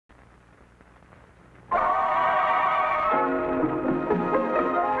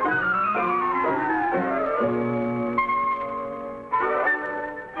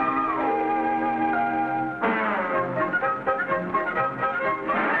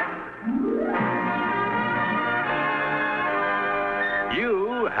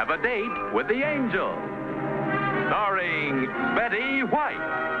A Date with the Angel, starring Betty White,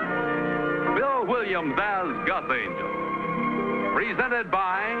 Bill Williams as Gus Angel, presented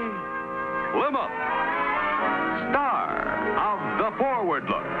by Plymouth, star of The Forward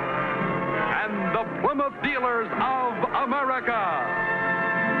Look, and the Plymouth Dealers of America.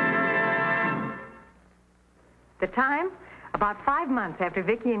 The time? About 5 months after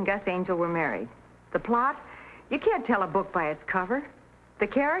Vicki and Gus Angel were married. The plot? You can't tell a book by its cover. The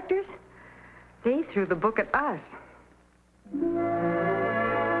characters? They threw the book at us.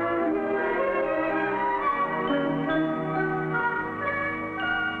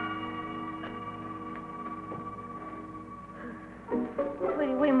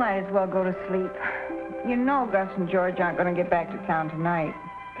 We might as well go to sleep. You know Gus and George aren't going to get back to town tonight.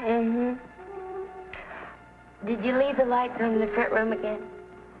 Mm-hmm. Did you leave the lights on in the front room again?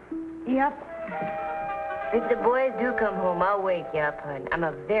 Yep. If the boys do come home, I'll wake you up, hon. I'm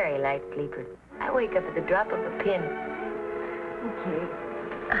a very light sleeper. I wake up at the drop of a pin. Okay.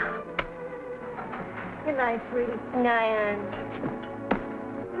 Good night, sweetie. Night, hon.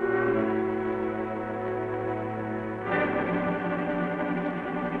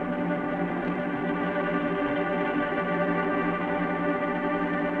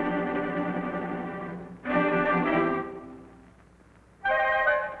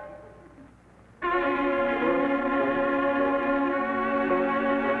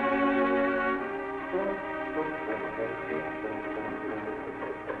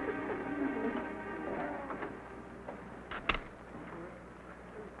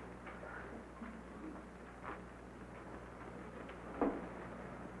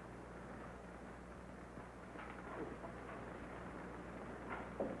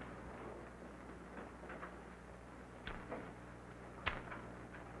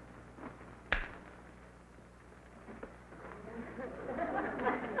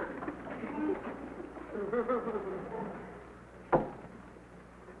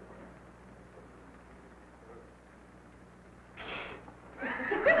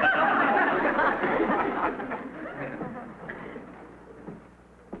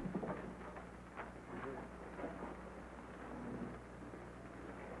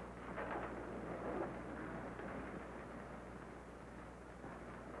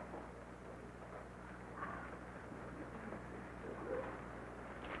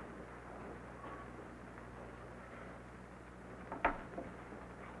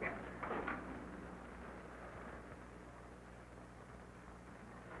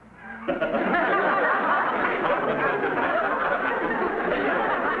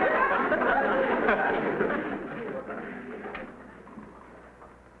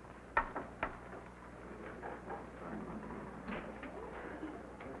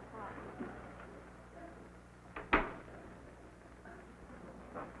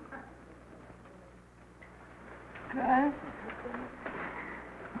 Gus?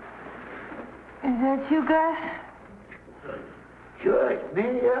 Is that you, Gus? Sure, it's me,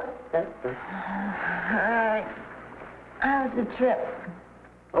 yeah. All right. How's the trip?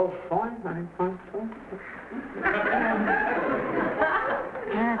 Oh, fine, honey, fine.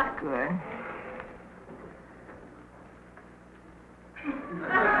 That's good.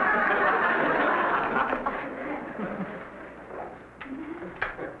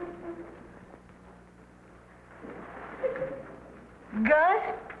 Gus?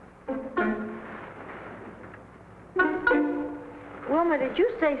 Wilma, did you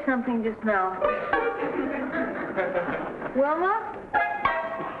say something just now? Wilma?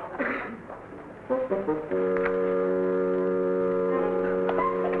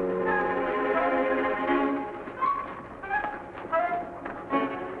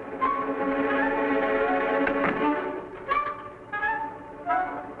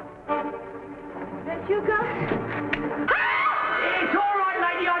 That you, Gus? It's all right,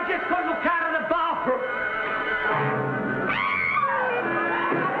 lady. I just got to look out of the bathroom.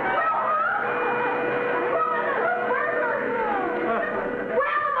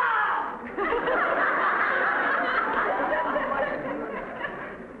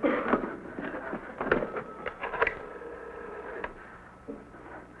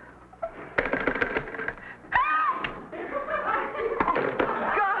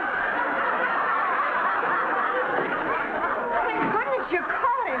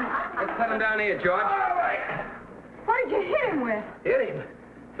 Down here, George. All right. What did you hit him with? Hit him.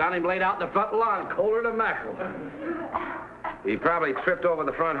 Found him laid out in the front lawn, colder than mackerel. He probably tripped over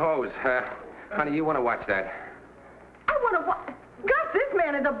the front hose. Honey, you want to watch that? I want to watch. Gus, this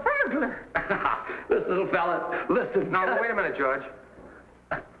man is a burglar. This little fella, listen. No, wait a minute, George.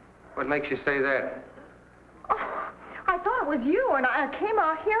 What makes you say that? Oh, I thought it was you, and I came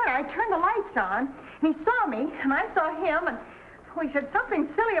out here, and I turned the lights on, and he saw me, and I saw him, and he said something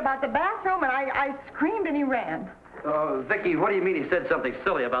silly about the bathroom, and I screamed, and he ran. Oh, Vicky, what do you mean he said something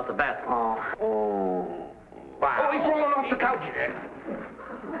silly about the bathroom? Oh, wow. Oh, he's falling off the couch.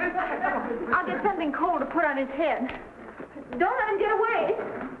 I'll get something cold to put on his head. Don't let him get away.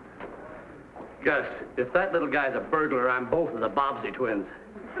 Gus, if that little guy's a burglar, I'm both of the Bobbsey twins.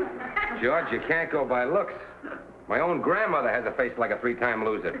 George, you can't go by looks. My own grandmother has a face like a 3-time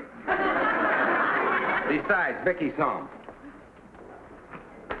loser. Besides, Vicky saw him.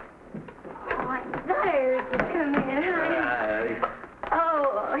 Oh, I thought I heard you come in, honey.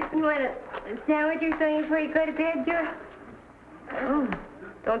 Oh, you want a sandwich or something before you go to bed, George? Oh,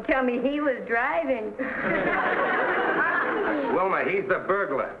 don't tell me he was driving. Wilma, he's the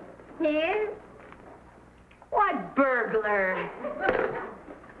burglar. He is? What burglar?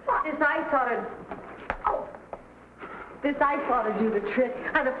 This ice ought to... Oh. This ice ought to do the trick.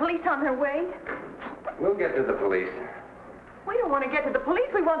 Are the police on their way? We'll get to the police. We don't want to get to the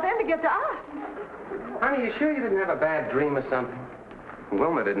police. We want them to get to us. Honey, you sure you didn't have a bad dream or something?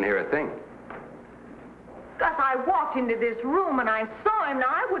 Wilma didn't hear a thing. Gus, I walked into this room and I saw him. Now,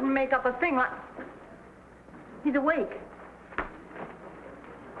 I wouldn't make up a thing like... He's awake.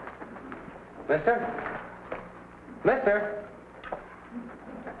 Mister? Mister?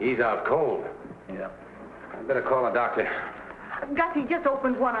 He's out cold. Yeah. I better call a doctor. Gus, he just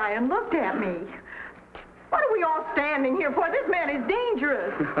opened one eye and looked at me. What are we all standing here for? This man is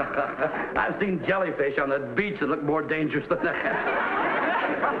dangerous. I've seen jellyfish on the beach that look more dangerous than that.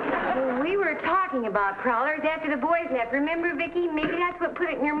 We were talking about prowlers after the boys left. Remember, Vicky? Maybe that's what put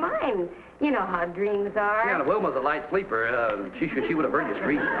it in your mind. You know how dreams are. Yeah, Wilma's a light sleeper. She would have heard you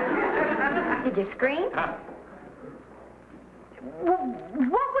scream. Did you scream? Well, what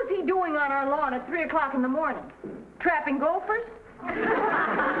was he doing on our lawn at 3 o'clock in the morning? Trapping gophers?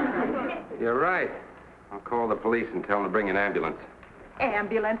 You're right. I'll call the police and tell them to bring an ambulance.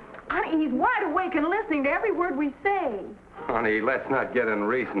 Ambulance? Honey, he's wide awake and listening to every word we say. Honey, let's not get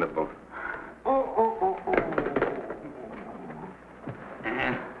unreasonable.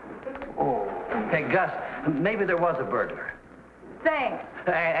 Hey, Gus, maybe there was a burglar. Thanks.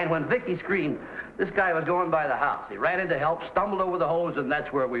 And when Vicky screamed, this guy was going by the house. He ran in to help, stumbled over the hose, and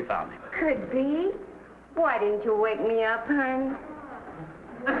that's where we found him. Could be. Why didn't you wake me up, hon?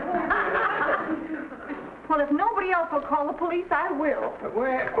 Well, if nobody else will call the police, I will.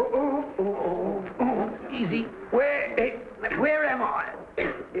 Where? Easy. Where am I?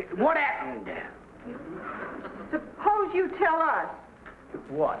 What happened? Suppose you tell us.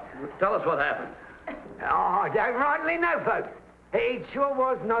 What? Tell us what happened. Oh, I don't rightly know, folks. It sure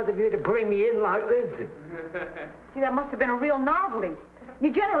was nice of you to bring me in like this. See, that must have been a real novelty.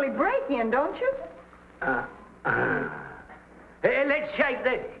 You generally break in, don't you? Let's shake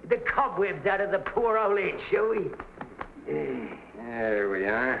the cobwebs out of the poor old head, shall we? There we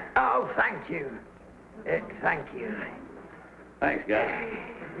are. Oh, thank you. Thank you. Thanks, Gus.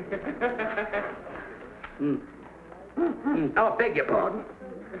 Oh, beg your pardon.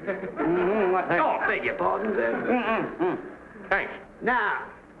 Oh, beg your pardon, sir. Thanks. Now,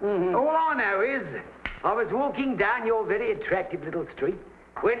 all I know is I was walking down your very attractive little street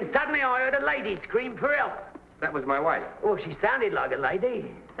when suddenly I heard a lady scream for help. That was my wife. Oh, she sounded like a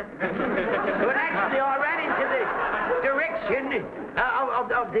lady. But actually, I ran into the direction of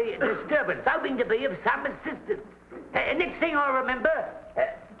the disturbance, hoping to be of some assistance. Next thing I remember,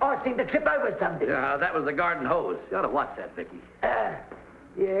 I seemed to trip over something. Yeah, that was the garden hose. You ought to watch that, Vicky. Yeah,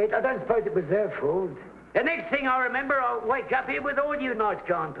 I don't suppose it was their fault. The next thing I remember, I wake up here with all you nice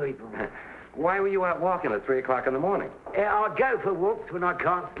kind people. Why were you out walking at 3 o'clock in the morning? I go for walks when I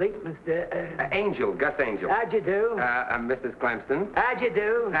can't sleep, Mr. Angel, Gus Angel. How'd you do? Mrs. Clemson. How'd you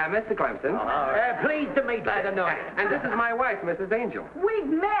do? Mr. Clemson. Pleased to meet you tonight. And this is my wife, Mrs. Angel. We've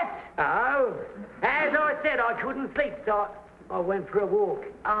met. Oh, as I said, I couldn't sleep, so I went for a walk.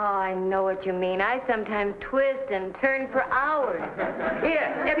 Oh, I know what you mean. I sometimes twist and turn for hours.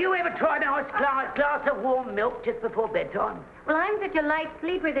 Here, have you ever tried a nice glass of warm milk just before bedtime? Well, I'm such a light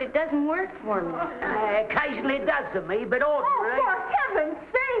sleeper that it doesn't work for me. Occasionally it does for me, but Oh, ordinarily... for heaven's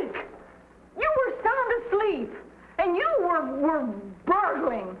sake! You were sound asleep, and you were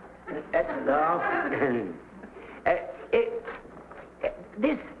burgling. That's enough.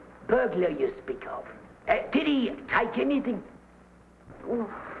 This burglar you speak of, did he take anything? Oh,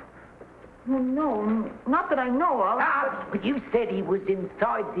 no, not that I know of. But you said he was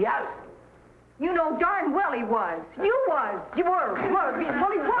inside the house. You know darn well he was. You was. You were. Well, he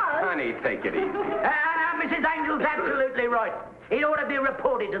was. Honey, take it easy. Mrs. Angel's absolutely right. It ought to be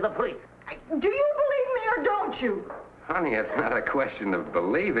reported to the police. Do you believe me or don't you? Honey, it's not a question of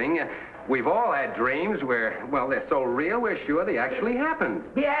believing. We've all had dreams where, well, they're so real, we're sure they actually happened.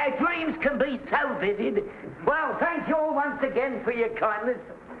 Yeah, dreams can be so vivid. Well, thank you all once again for your kindness.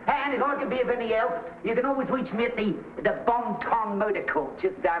 And if I can be of any help, you can always reach me at the Bon Ton Motor Court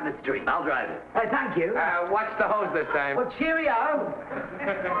just down the street. I'll drive it. Thank you. Watch the hose this time. Well, cheerio.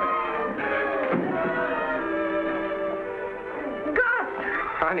 Gus!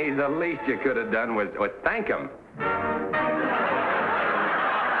 Honey, the least you could have done was thank him.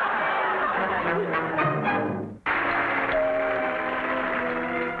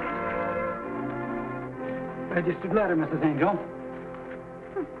 Registered letter, Mrs. Angel.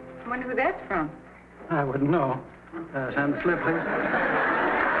 I wonder who that's from. I wouldn't know. Sign the slip, please.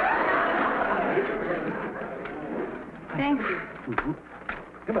 Thank you. Mm-hmm.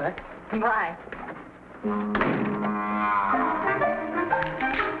 Goodbye. Bye.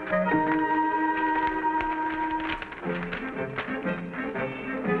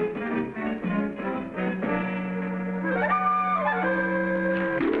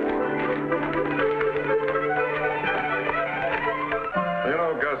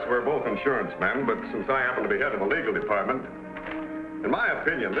 We're both insurance men, but since I happen to be head of the legal department, in my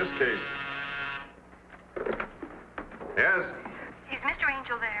opinion, this case... Yes? Is Mr.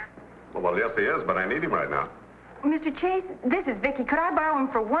 Angel there? Well, yes, he is, but I need him right now. Mr. Chase, this is Vicky. Could I borrow him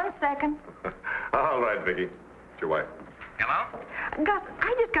for 1 second? All right, Vicky. It's your wife. Hello? Gus,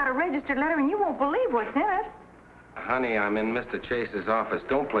 I just got a registered letter, and you won't believe what's in it. Honey, I'm in Mr. Chase's office.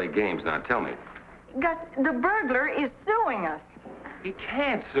 Don't play games now. Tell me. Gus, the burglar is suing us. He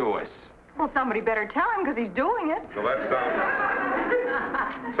can't sue us. Well, somebody better tell him, because he's doing it. So that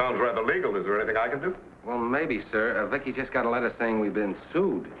sounds rather legal. Is there anything I can do? Well, maybe, sir. Vicky just got a letter saying we've been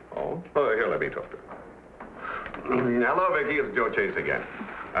sued. Oh? Here, let me talk to her. Hello, Vicky. It's Joe Chase again.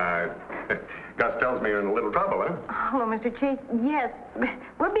 Gus tells me you're in a little trouble, huh? Hello, Mr. Chase. Yes,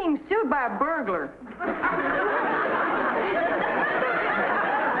 we're being sued by a burglar.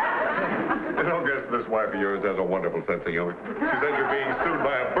 I don't guess this wife of yours has a wonderful sense of humor. She said you're being sued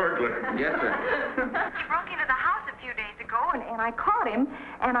by a burglar. Yes, sir. He broke into the house a few days ago, and I caught him,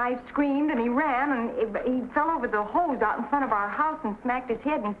 and I screamed, and he ran, and he fell over the hose out in front of our house and smacked his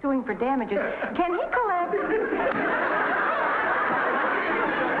head, and he's suing for damages. Can he collect?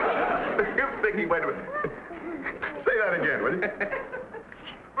 Vicky, wait a minute. Say that again, will you?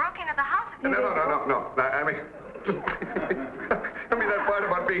 Broke into the house a few days ago. No. I mean that part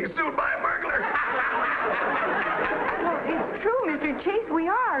about being sued by a burglar. Well, it's true, Mr. Chase, we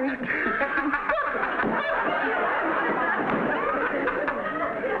are.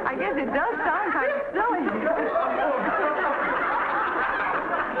 I guess it does sound kind of silly.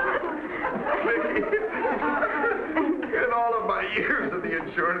 In all of my years in the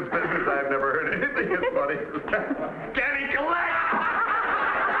insurance business, I've never heard anything as funny as that. Can he collect?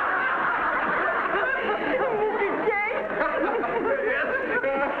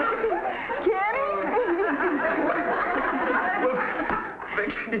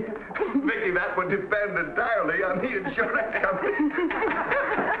 Vicky, that would depend entirely on the insurance company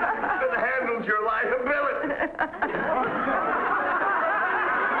that handles your liability.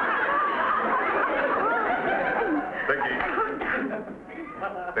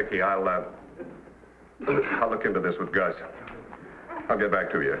 Vicky, I'll look into this with Gus. I'll get back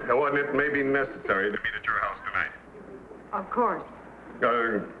to you. Oh, and it may be necessary to meet at your house tonight. Of course.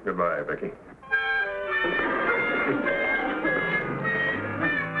 Goodbye, Vicky.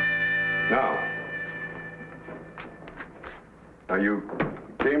 Now, you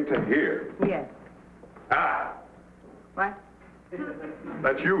came to here. Yes. Ah! What?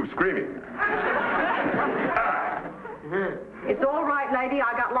 That's you screaming. Ah! It's all right, lady.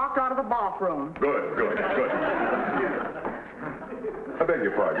 I got locked out of the bathroom. Good. I beg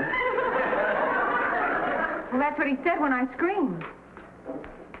your pardon. Well, that's what he said when I screamed.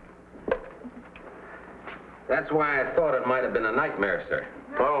 That's why I thought it might have been a nightmare, sir.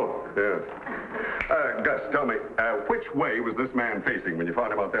 Oh, yes. Gus, tell me, which way was this man facing when you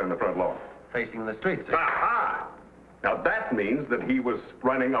found him out there in the front lawn? Facing the street, sir. Aha! Now, that means that he was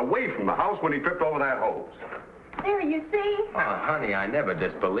running away from the house when he tripped over that hose. There, you see? Oh, honey, I never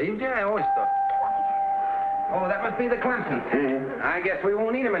disbelieved you. I always thought... Oh, that must be the Clemson. Mm-hmm. I guess we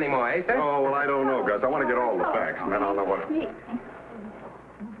won't need him anymore, eh, sir? Oh, well, I don't know, Gus. I want to get all the facts, and then I'll know what...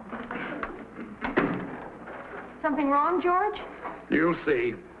 Something wrong, George? You'll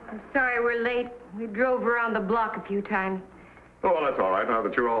see. I'm sorry we're late. We drove around the block a few times. Oh, well, that's all right, now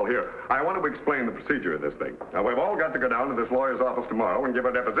that you're all here. I want to explain the procedure of this thing. Now, we've all got to go down to this lawyer's office tomorrow and give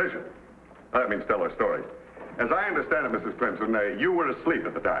a deposition. That means tell our story. As I understand it, Mrs. Clemson, you were asleep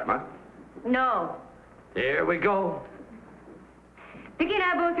at the time, huh? No. Here we go. Vicky and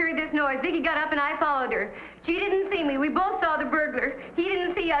I both heard this noise. Vicky got up and I followed her. She didn't see me. We both saw the burglar. He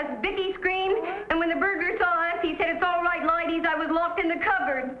didn't see us. Vicky screamed, and when the burglar saw us, he said, "It's all right, ladies. I was locked in the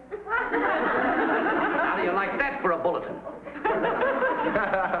cupboard." How do you like that for a bulletin?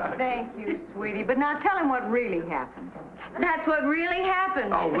 Thank you, sweetie. But now tell him what really happened. That's what really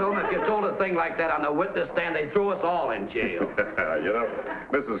happened. Oh, Wilma, if you told a thing like that on the witness stand, they'd throw us all in jail. You know,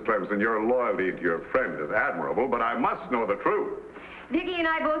 Mrs. Clemson, your loyalty to your friend is admirable, but I must know the truth. Vicky and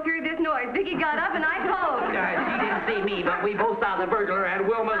I both heard this noise. Vicky got up and I followed her. She didn't see me, but we both saw the burglar, and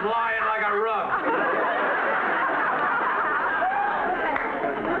Wilma's lying like a rug.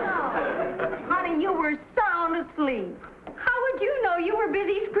 Honey, you were sound asleep. How would you know? You were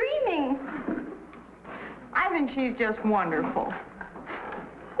busy screaming. I think she's just wonderful.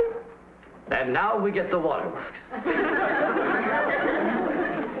 And now we get the waterworks.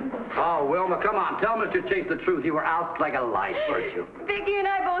 Oh, Wilma, come on. Tell Mr. Chase the truth. You were out like a light, weren't you? Vicky and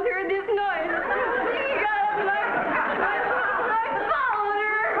I both heard this noise. Vicky got up and I followed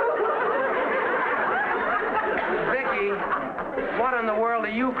her. Vicky, what in the world are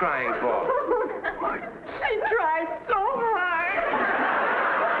you crying for? She tried so hard.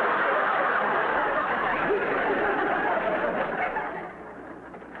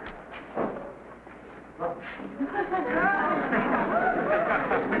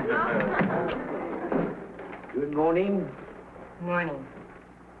 Good morning. Morning.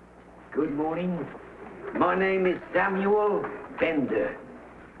 Good morning. My name is Samuel Bender.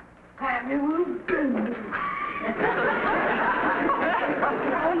 Samuel Bender.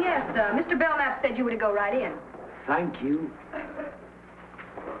 Oh, yes. Mr. Belknap said you were to go right in. Thank you.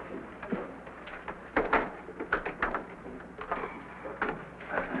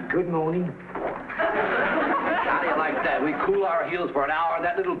 Good morning. How do you like that? We cool our heels for an hour, and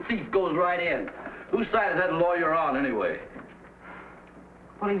that little thief goes right in. Whose side is that lawyer on, anyway?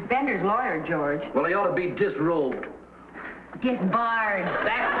 Well, he's Bender's lawyer, George. Well, he ought to be disrobed. Disbarred.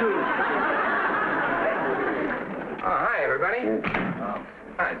 That too. Oh, hi, everybody.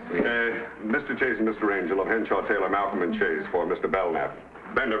 Hi, sweet. Mr. Chase and Mr. Angel of Henshaw, Taylor, Malcolm, and Chase for Mr. Belknap.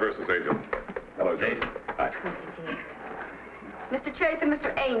 Bender versus Angel. Hello, Chase. Hi. Mr. Chase and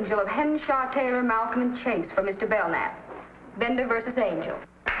Mr. Angel of Henshaw, Taylor, Malcolm, and Chase for Mr. Belknap. Bender versus Angel.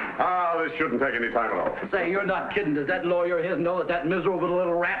 Ah, this shouldn't take any time at all. Say, you're not kidding. Does that lawyer of his know that that miserable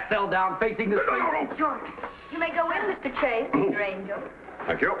little rat fell down facing the street? George, you may go in, Mr. Chase, Mr. Angel.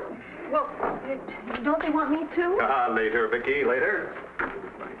 Thank you. Well, don't they want me to? Later, Vicky, later.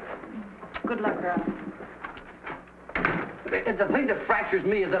 Good luck, girl. The thing that fractures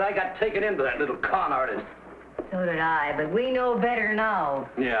me is that I got taken into that little con artist. So did I, but we know better now.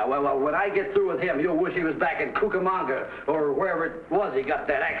 Yeah, well, when I get through with him, you'll wish he was back in Cucamonga or wherever it was he got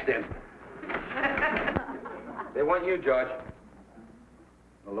that accent. They want you, George.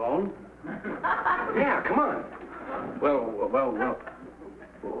 Alone? Yeah, come on. Well,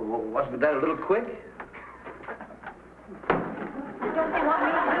 wasn't that a little quick? Don't they want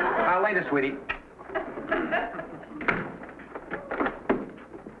me to? Later, sweetie.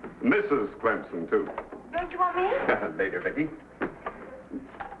 Mrs. Clemson, too. Don't you want me? Later, Vicky.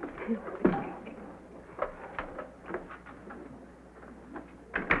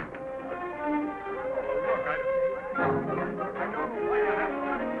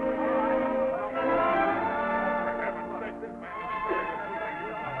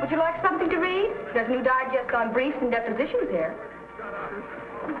 Would you like something to read? There's a new digest on briefs and depositions here.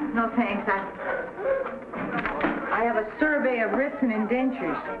 No, thanks. I have a survey of writs and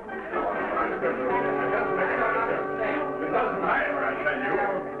indentures.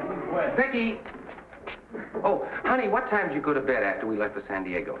 Vicky! Oh, honey, what time did you go to bed after we left for San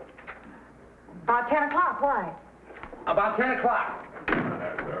Diego? About 10 o'clock. Why? About 10 o'clock.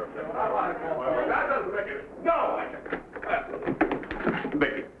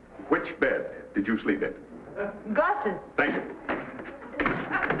 Vicky, which bed did you sleep in? Gus's. Thank you.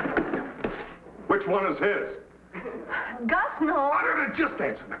 Which one is his? Gus, no. Just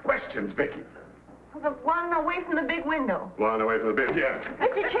answer the questions, Vicky. The one away from the big window. One away from the bed, yeah.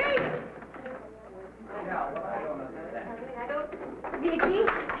 Mr. Chase! Vicky?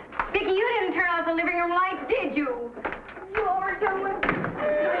 Vicky, you didn't turn off the living room lights, did you? You over somewhere?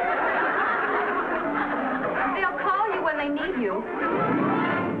 They'll call you when they need you.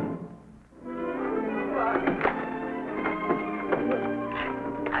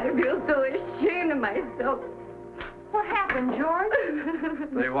 I feel so ashamed of myself. What happened, George?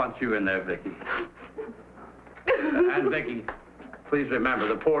 They want you in there, Vicky. And Vicky, please remember,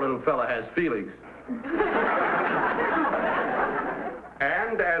 the poor little fella has feelings. And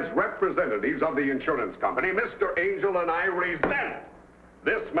And as representatives of the insurance company, Mr. Angel and I resent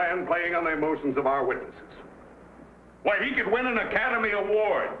this man playing on the emotions of our witnesses. Why, he could win an Academy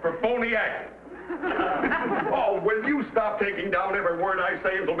Award for phony acting. Oh, will you stop taking down every word I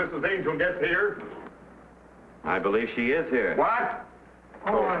say until Mrs. Angel gets here? I believe she is here. What?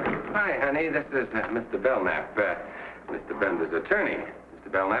 Oh, hi, honey. This is Mr. Belknap, Mr. Bender's attorney. Mr.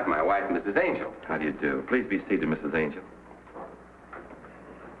 Belknap, my wife, Mrs. Angel. How do you do? Please be seated, Mrs. Angel.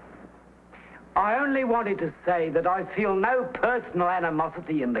 I only wanted to say that I feel no personal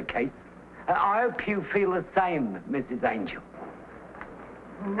animosity in the case. I hope you feel the same, Mrs. Angel.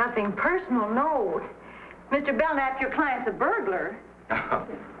 Nothing personal, no. Mr. Belknap, your client's a burglar.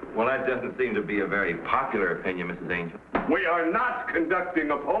 Well, that doesn't seem to be a very popular opinion, Mrs. Angel. We are not conducting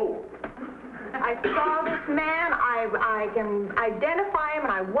a poll. I saw this man, I can identify him,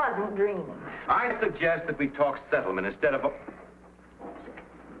 and I wasn't dreaming. I suggest that we talk settlement instead of...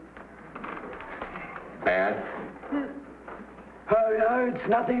 Bad? Oh, no, it's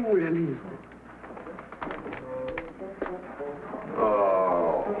nothing really.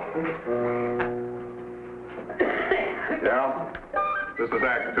 Oh. Yeah? This is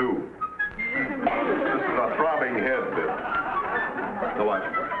Act 2. This is a throbbing head bit. Go on.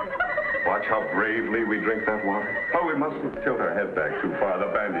 Watch how bravely we drink that water. Oh, we mustn't tilt our head back too far. The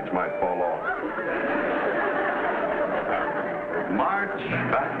bandage might fall off. March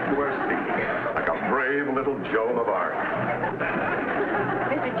back to our seat like a brave little Joan of Arc.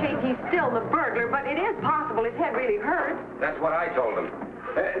 Mr. Chase, he's still the burglar, but it is possible his head really hurt. That's what I told him.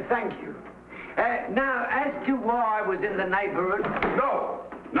 Thank you. Now, as to why I was in the neighborhood... No,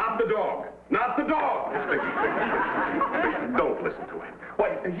 not the dog. Not the dog. Vicky, don't listen to him.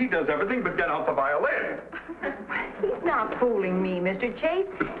 Why, he does everything but get out the violin. He's not fooling me, Mr. Chase.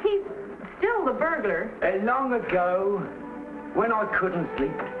 He's still the burglar. long ago, when I couldn't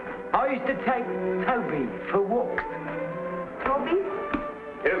sleep, I used to take Toby for walks. Toby?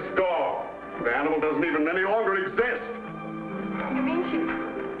 His dog. The animal doesn't even any longer exist. You mean she...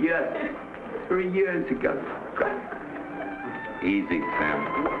 Yes, 3 years ago. Easy, Sam.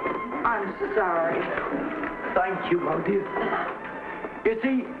 I'm sorry. Thank you, my dear. You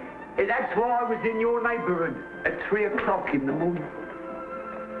see, that's why I was in your neighborhood at 3 o'clock in the morning.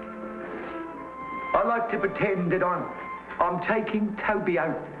 I like to pretend that I'm taking Toby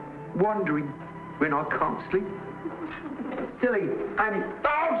out, wandering when I can't sleep. Silly, and...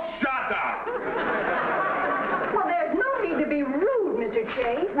 Oh, shut up! Well, there's no need to be rude, Mr.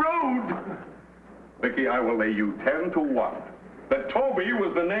 Chase. Rude! Vicky, I will lay you 10 to 1 that Toby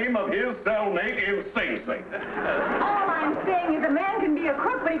was the name of his cellmate in Sing Sing. All I'm saying is a man can be a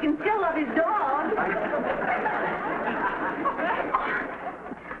crook, but he can still love his dog.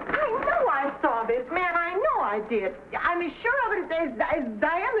 I know I saw this man. I know I did. I'm as sure of it as I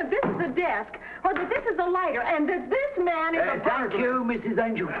am that this is a desk, or that this is a lighter, and that this man is a Thank you, Mrs.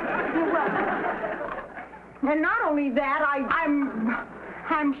 Angel. And not only that,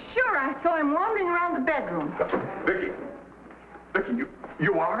 I'm sure I saw him wandering around the bedroom. Vicky,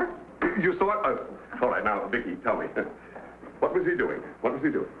 you are? You saw it? All right, now, Vicky, tell me. What was he doing? What was he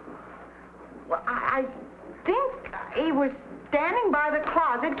doing? Well, I think he was standing by the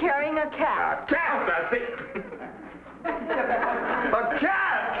closet carrying a cat. A cat, that's it. A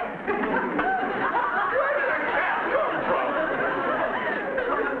cat! Where did a cat come from?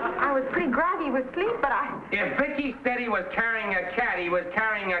 I was pretty groggy with sleep, but If Vicky said he was carrying a cat, he was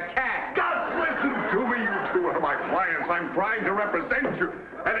carrying a cat. Just listen to me, you two are my clients. I'm trying to represent you.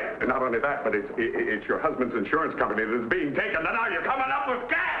 And not only that, but it's your husband's insurance company that is being taken, and now you're coming up with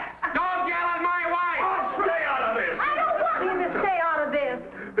cats! Don't yell at my wife! Oh, stay out of this! I don't want him to stay out of this.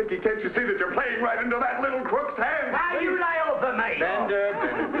 Vicky, can't you see that you're playing right into that little crook's hand? Now you lay off of me. Bender.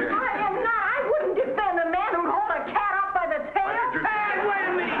 I am not. I wouldn't defend a man who'd hold a cat up by the tail. Hey, wait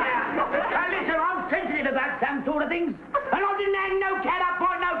a minute now. Listen, I'm sensitive about some sort of things, and I didn't hang no cat up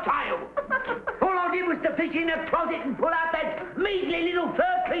by no tail. All I did was to fish in a closet and pull out that measly little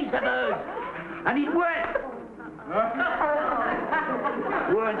fur piece of hers. And it weren't no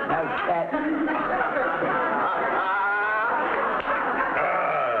cat.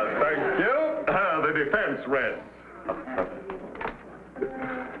 Thank you. The defense rests.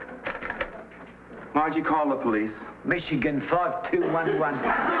 Why'd you call the police? Michigan 5211.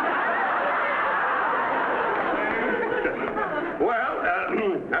 Well,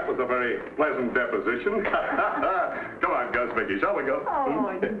 that was a very pleasant deposition. Come on, Gus, Vicky, shall we go?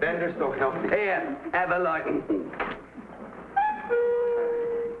 Oh, Bender's so healthy. Here, have a light.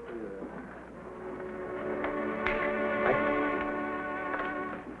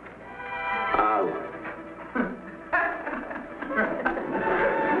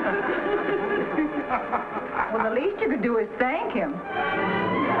 Well, the least you could do is thank him.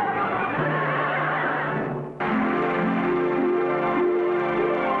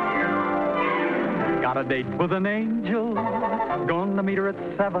 Got a date with an angel, gonna meet her at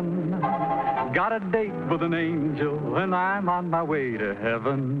 7. Got a date with an angel, and I'm on my way to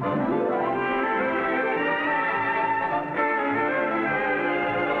heaven.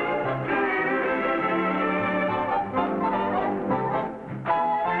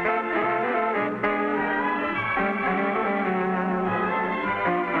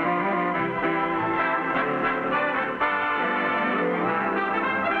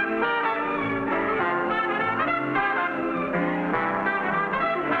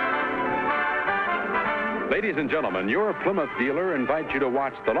 Ladies and gentlemen, your Plymouth dealer invites you to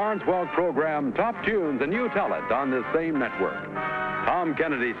watch the Lawrence Welk program Top Tunes, and you tell it on this same network. Tom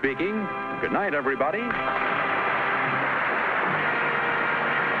Kennedy speaking. Good night, everybody.